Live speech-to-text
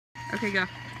Okay, go.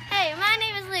 Hey, my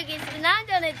name is Lucas, and I'm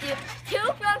gonna do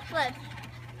 2 front flips.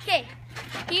 Okay,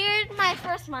 here's my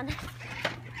first one.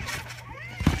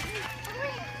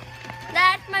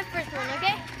 That's my first one,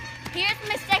 okay? Here's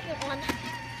my second one.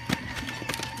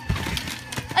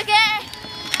 Okay.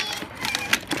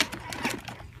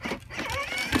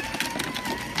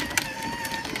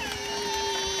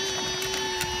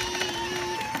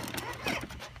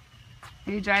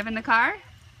 Are you driving the car?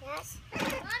 Yes.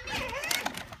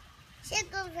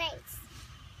 Should go race.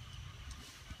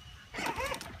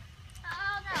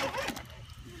 Oh no.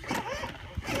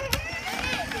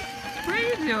 What are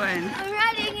you doing? I'm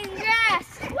riding in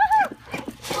grass. Woohoo!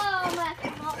 Whoa,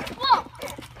 Macklemore. Whoa!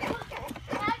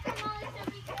 Macklemore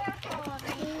should be careful of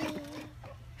me.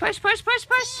 Push, push, push,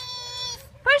 push.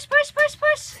 Push, push, push,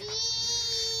 push.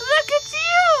 Look at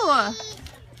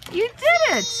you. You did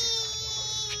it.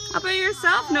 All by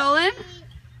yourself, Nolan.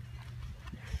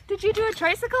 Did you do a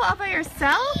tricycle all by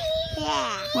yourself?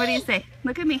 Yeah. What do you say?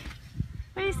 Look at me.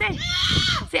 What do you say?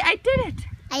 Say, I did it.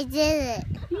 I did it.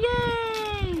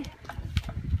 Yay.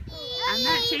 I'm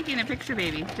not taking a picture,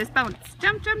 baby. Just bounce.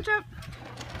 Jump, jump, jump.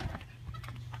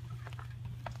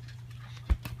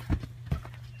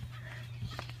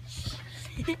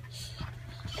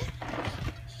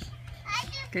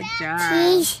 Good job.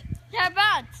 Yeah,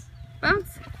 bounce.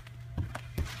 Bounce.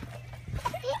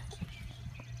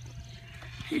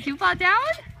 Did you fall down?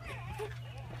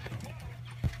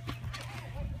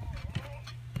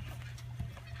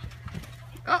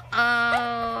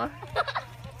 Uh-oh.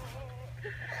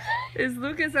 Is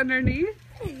Lucas underneath?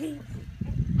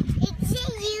 It's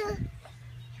you.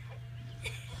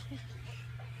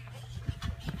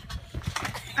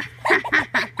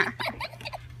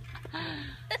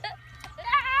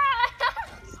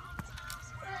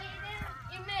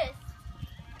 You missed.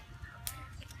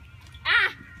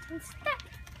 Ah! I'm stuck.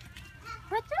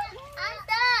 What's up? I'm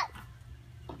stuck.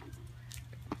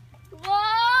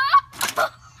 Whoa!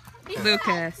 He's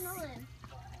Lucas. stuck. Nolan.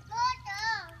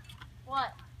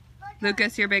 What?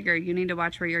 Lucas, you're bigger. You need to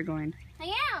watch where you're going.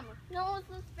 I am. No one's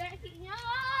backing up.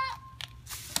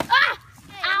 Ah!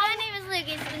 My name is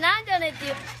Lucas, and I'm gonna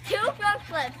do 2 front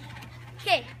flips.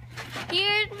 Okay,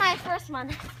 here's my first one.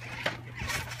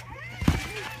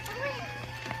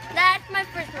 That's my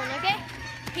first one, okay?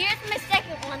 Here's my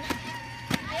second one.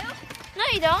 No,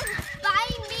 you don't. By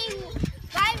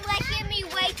letting me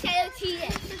wait till she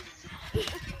is.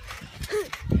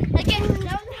 Again.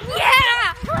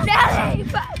 Yeah! Nelly!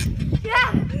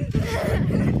 Yeah!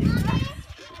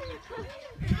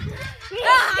 You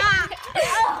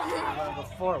want to go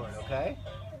forward, okay?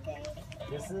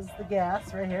 This is the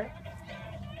gas right here.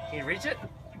 Can you reach it?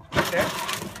 Right there.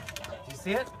 Do you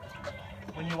see it?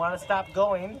 When you want to stop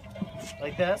going,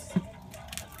 like this,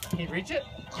 can you reach it?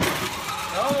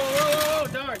 Oh, whoa,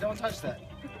 whoa, darn, don't touch that.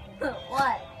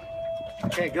 What?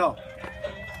 Okay, go.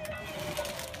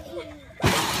 Nolan.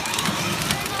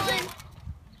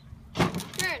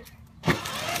 Turn.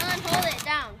 Nolan, hold it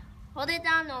down. Hold it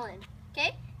down, Nolan.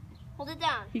 Okay? Hold it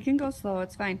down. You can go slow.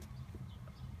 It's fine.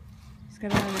 Just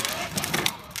gotta let it.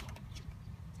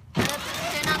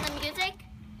 Turn on the music.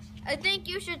 I think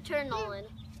you should turn, Nolan.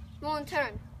 Nolan,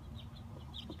 turn.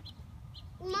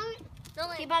 Nolan.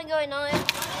 Keep on going, Nolan.